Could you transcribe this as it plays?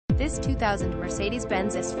This 2000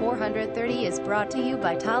 Mercedes-Benz S430 is brought to you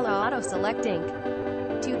by TALA Auto Select Inc.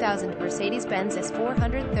 2000 Mercedes-Benz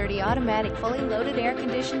S430 automatic fully loaded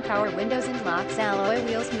air-conditioned power windows and locks, alloy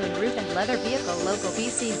wheels, moonroof and leather vehicle, local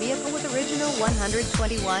BC vehicle with original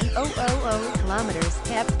 121,000 kilometers,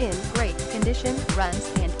 kept in great condition,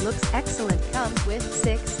 runs and looks excellent, comes with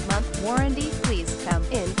 6-month warranty. Please come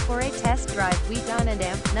in for a test drive. We Don and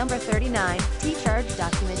M, number 39, T-Charge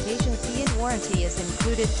documentation fee and warranty is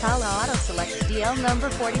included. TALA Auto Select DL number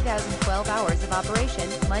 40,012 hours of operation,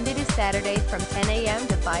 Monday to Saturday from 10 a.m.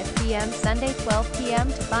 to 5 p.m. Sunday 12 p.m.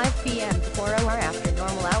 to 5 p.m. to 4 hour after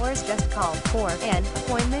normal hours. Just call for an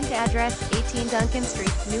appointment. Address 18 Duncan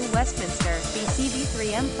Street, New Westminster, BCV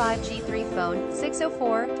 3M5G3. Phone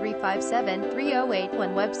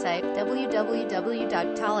 604-357-3081. Website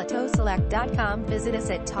www.talatoselect.com. Visit us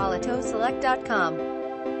at talatoselect.com.